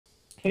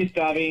Hey,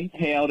 Stavvy.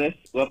 Hey, Aldis.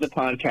 Love the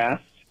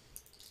podcast.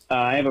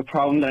 I have a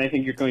problem that I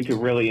think you're going to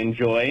really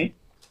enjoy,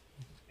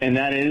 and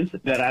that is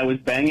that I was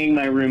banging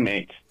my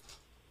roommate.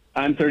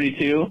 I'm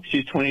 32.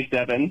 She's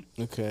 27.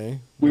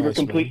 Okay. We were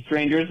complete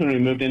strangers when we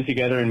moved in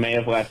together in May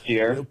of last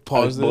year. I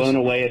was blown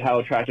away at how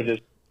attractive this...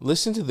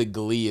 Listen to the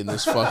glee in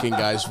this fucking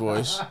guy's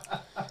voice.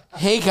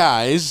 Hey,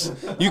 guys.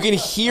 You can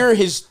hear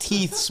his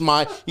teeth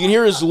smile. You can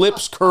hear his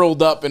lips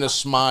curled up in a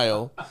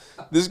smile.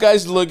 This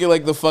guy's looking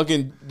like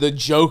the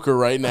Joker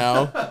right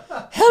now.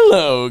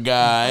 Hello,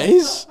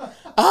 guys.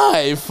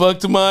 I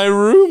fucked my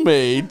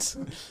roommate.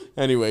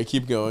 Anyway,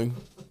 keep going.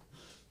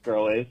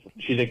 Girl is.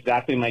 She's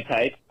exactly my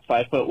type.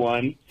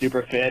 5'1",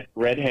 super fit,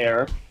 red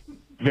hair,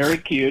 very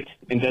cute,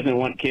 and doesn't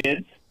want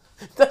kids.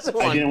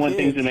 I didn't want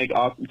things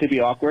to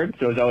be awkward,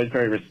 so I was always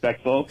very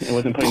respectful and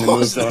wasn't putting the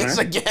moves on her.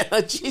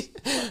 Again.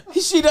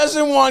 She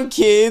doesn't want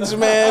kids,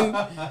 man.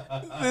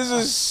 This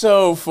is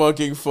so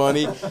fucking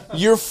funny.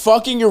 You're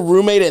fucking your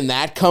roommate and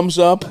that comes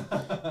up.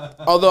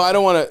 Although I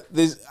don't want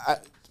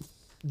to...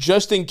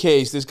 Just in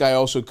case, this guy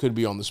also could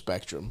be on the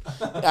spectrum.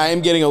 I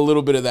am getting a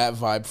little bit of that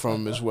vibe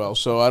from him as well,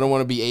 so I don't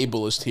want to be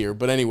ableist here.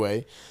 But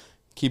anyway,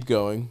 keep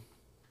going.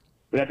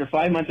 But after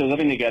 5 months of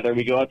living together,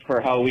 we go out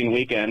for Halloween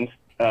weekend.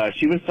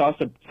 She was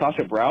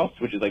Sasha Browse,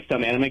 which is like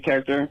some anime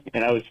character,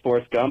 and I was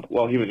Forrest Gump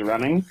while he was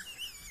running.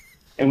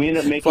 And we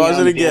ended up making out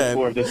on the dance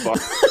floor of this bar.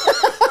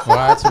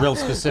 Wow, that's a real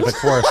specific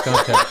Forrest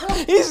Gump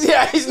character.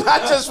 He's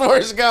not just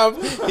Forrest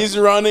Gump. He's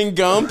running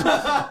Gump.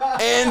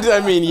 And,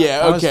 I mean,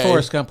 yeah, okay. I was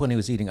Forrest Gump when he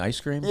was eating ice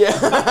cream.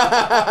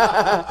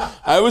 Yeah.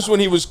 I was when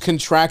he was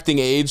contracting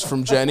AIDS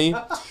from Jenny.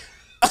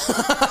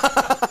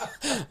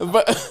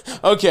 But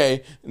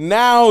okay,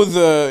 now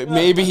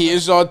maybe he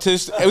is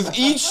autistic. With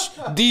each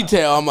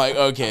detail, I'm like,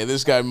 okay,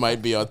 this guy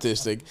might be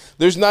autistic.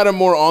 There's not a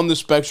more on the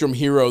spectrum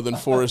hero than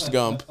Forrest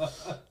Gump.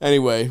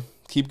 Anyway,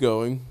 keep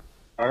going.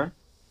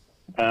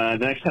 The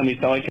next time we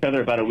saw each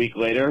other, about a week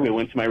later, we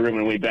went to my room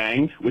and we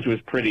banged, which was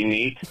pretty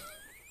neat.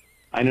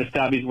 I know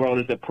Stavvy's World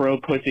is a pro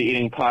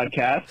pussy-eating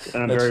podcast,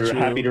 and I'm very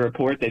happy to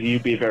report that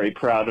you'd be very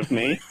proud of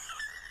me.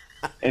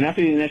 And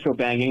after the initial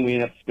banging, we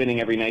ended up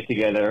spending every night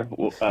together,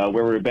 where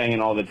we were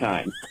banging all the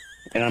time.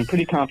 And I'm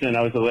pretty confident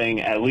I was laying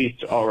at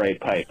least all right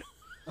pipe.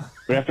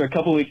 But after a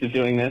couple weeks of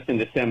doing this in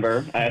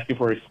December, I asked her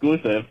for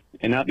exclusive,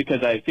 and not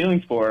because I have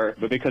feelings for her,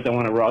 but because I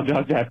want to raw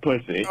dog that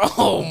pussy.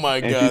 Oh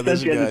my God! And she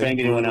says she hasn't banged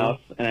anyone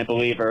else, and I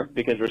believe her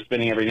because we're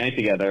spending every night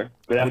together.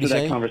 But after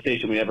that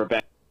conversation, we never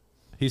banged.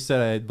 He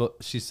said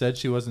she said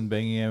she wasn't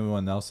banging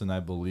anyone else, and I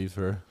believe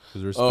her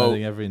because we're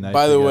spending every night.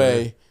 By the together.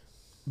 way,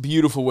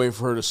 beautiful way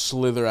for her to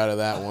slither out of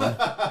that one.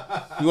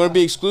 You want to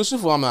be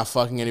exclusive? Well, I'm not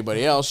fucking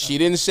anybody else. She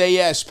didn't say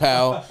yes,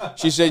 pal.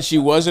 She said she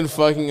wasn't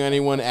fucking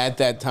anyone at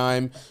that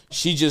time.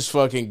 She just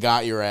fucking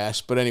got your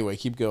ass. But anyway,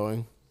 keep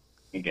going.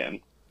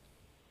 Again.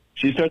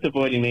 She starts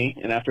avoiding me,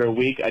 and after a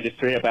week, I just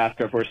straight up ask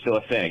her if we're still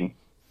a thing.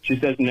 She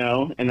says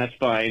no, and that's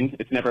fine.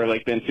 It's never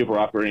been super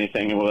awkward or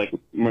anything, and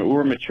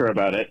we're mature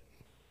about it.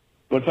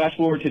 But fast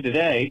forward to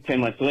today,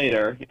 10 months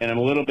later, and I'm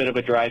a little bit of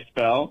a dry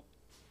spell.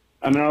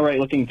 I'm an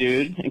all-right-looking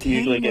dude and can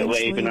usually get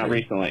laid, but not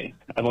recently.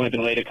 I've only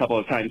been laid a couple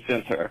of times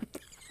since her.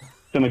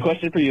 So my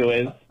question for you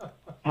is,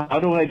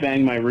 how do I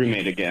bang my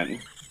roommate again?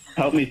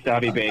 Help me,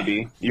 Stavvy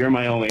baby. You're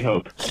my only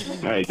hope.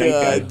 All right, thanks,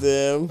 guys. God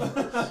damn.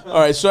 All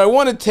right, so I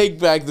want to take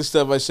back the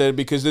stuff I said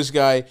because this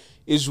guy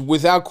is,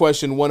 without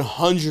question,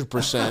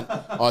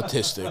 100%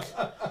 autistic.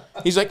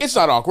 He's like, it's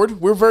not awkward.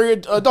 We're very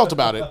adult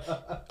about it.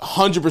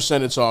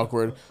 100% it's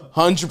awkward.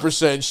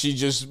 100% she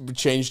just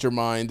changed her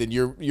mind, and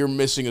you're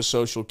missing a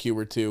social cue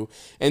or two.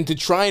 And to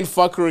try and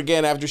fuck her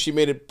again after she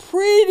made it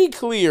pretty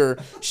clear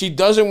she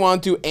doesn't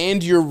want to,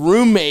 and your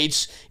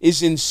roommates,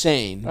 is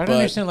insane. I don't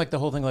understand the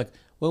whole thing.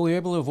 Well, we were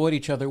able to avoid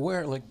each other.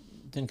 Where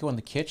didn't go in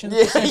the kitchen at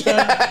the same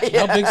time?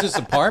 Yeah. How big's this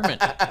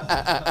apartment?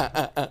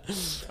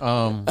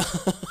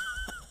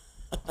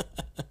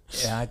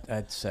 Yeah,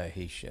 I'd say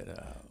he should.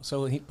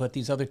 But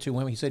these other two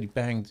women, he said he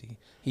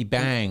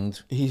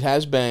banged. He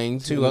has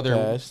banged two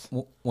other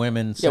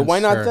women. Yeah, why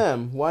not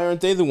them? Why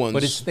aren't they the ones?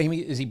 But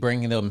is he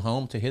bringing them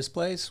home to his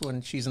place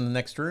when she's in the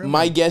next room?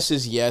 My guess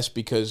is yes,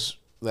 because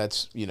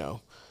that's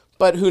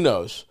But who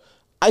knows?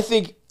 I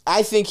think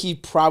he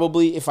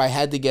probably, if I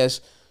had to guess,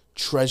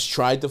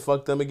 tried to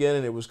fuck them again,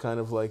 and it was kind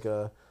of like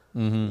a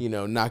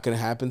not gonna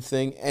happen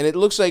thing. And it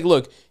looks like,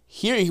 look.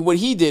 Here, what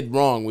he did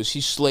wrong was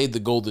he slayed the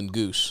golden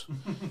goose.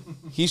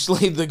 He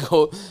slayed the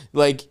gold.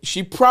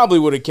 She probably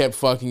would have kept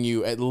fucking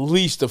you at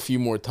least a few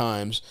more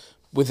times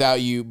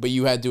without you, but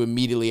you had to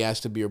immediately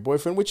ask to be her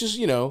boyfriend, which is,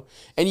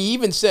 and he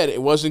even said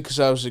it wasn't because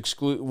I was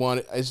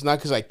it's not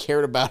because I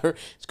cared about her,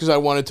 it's because I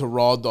wanted to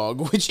raw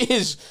dog, which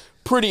is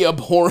pretty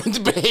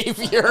abhorrent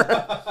behavior.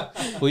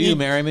 Will you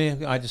marry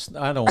me? I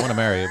don't want to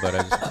marry you, but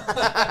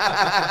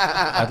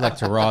I'd like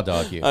to raw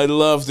dog you. I'd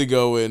love to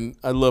go in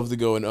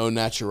au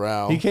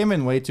natural. He came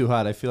in way too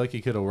hot. I feel like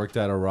he could have worked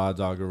out a raw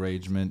dog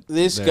arrangement.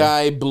 This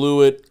guy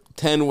blew it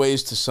 10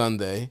 ways to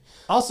Sunday.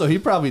 Also, he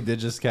probably did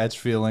just catch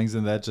feelings,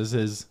 and that just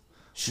his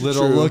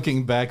little True.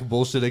 looking back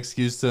bullshit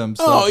excuse to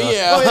himself. Oh,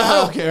 yeah.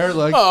 I don't care.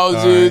 Like, oh, all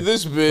dude, right.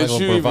 this bitch. Like a you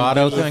little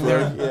bravado even- thing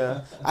there?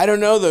 Yeah. I don't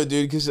know, though,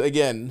 dude, because,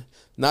 again,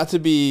 not to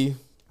be...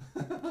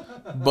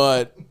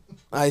 But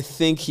I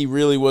think he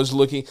really was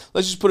looking...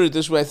 Let's just put it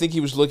this way. I think he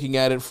was looking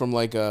at it from,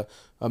 like, a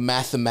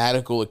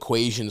mathematical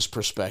equations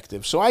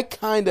perspective. So I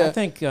kind of... I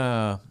think...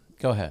 go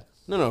ahead.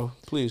 No,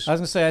 please. I was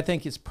going to say, I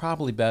think it's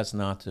probably best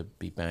not to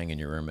be banging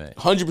your roommate.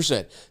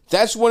 100%.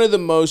 That's one of the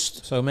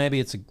most... So maybe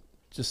it's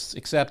just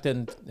accept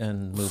it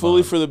and move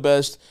fully on. for the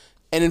best.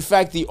 And in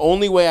fact, the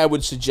only way I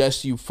would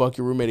suggest you fuck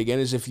your roommate again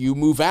is if you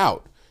move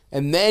out.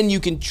 And then you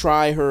can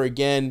try her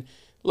again.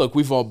 Look,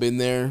 we've all been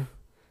there.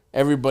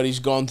 Everybody's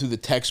gone through the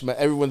text.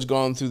 Everyone's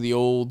gone through the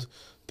old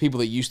people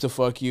that used to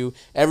fuck you.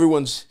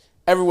 Everyone's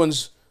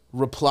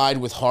replied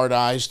with hard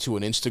eyes to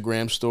an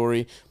Instagram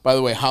story. By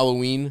the way,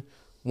 Halloween,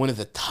 one of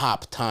the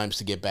top times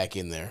to get back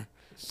in there.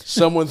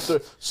 Someone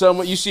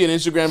you see an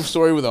Instagram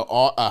story with a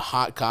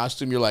hot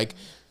costume, you're like,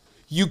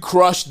 you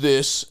crushed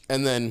this,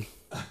 and then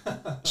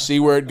see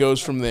where it goes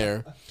from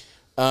there.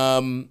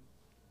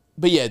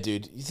 But yeah,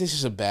 dude, this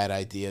is a bad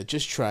idea.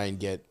 Just try and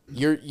get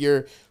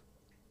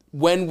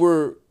when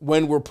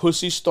we're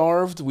pussy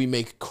starved, we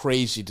make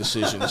crazy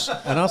decisions.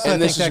 And also, I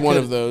this think is one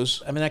of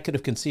those. I mean, that could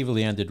have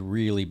conceivably ended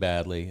really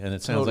badly, and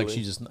it sounds like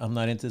Totally. I'm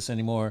not into this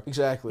anymore.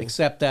 Exactly.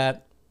 Accept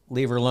that,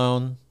 leave her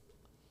alone,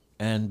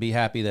 and be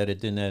happy that it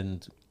didn't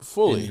end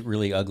Fully. in a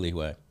really ugly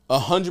way.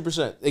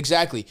 100%.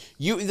 Exactly.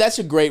 That's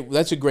a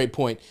great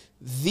point.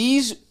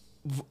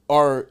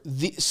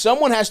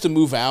 Someone has to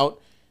move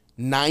out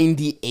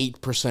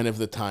 98% of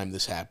the time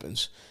this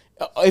happens.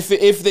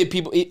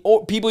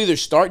 People either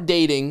start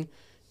dating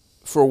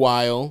for a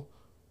while,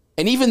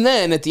 and even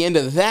then, at the end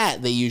of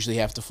that, they usually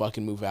have to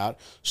fucking move out.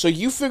 So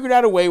you figured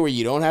out a way where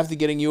you don't have to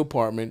get a new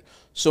apartment.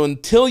 So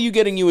until you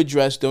get a new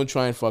address, don't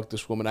try and fuck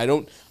this woman. I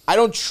don't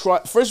try.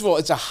 First of all,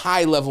 it's a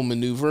high level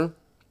maneuver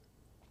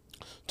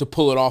to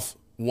pull it off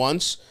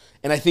once,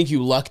 and I think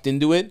you lucked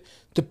into it.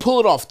 To pull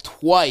it off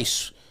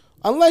twice,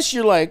 unless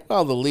you're like,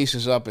 well, the lease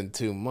is up in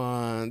 2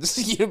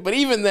 months. But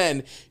even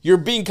then, you're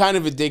being kind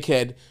of a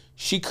dickhead.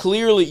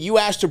 You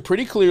asked her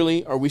pretty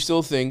clearly, are we still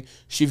a thing?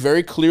 She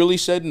very clearly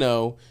said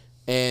no,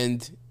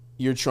 and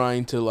you're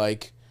trying to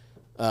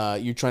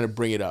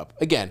bring it up.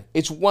 Again,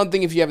 it's one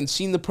thing if you haven't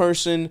seen the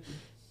person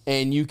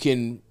and you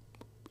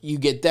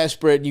get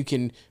desperate, you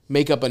can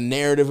make up a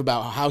narrative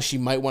about how she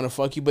might want to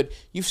fuck you, but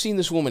you've seen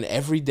this woman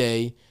every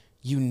day.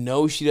 You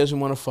know she doesn't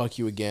want to fuck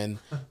you again.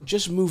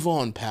 Just move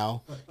on,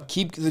 pal.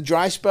 Keep the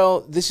dry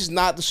spell. This is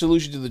not the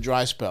solution to the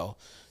dry spell.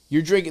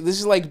 You're drinking. This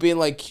is like being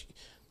like,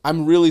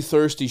 I'm really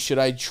thirsty. Should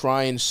I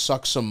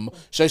suck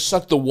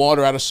the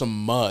water out of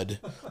some mud?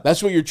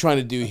 That's what you're trying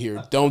to do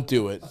here. Don't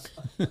do it.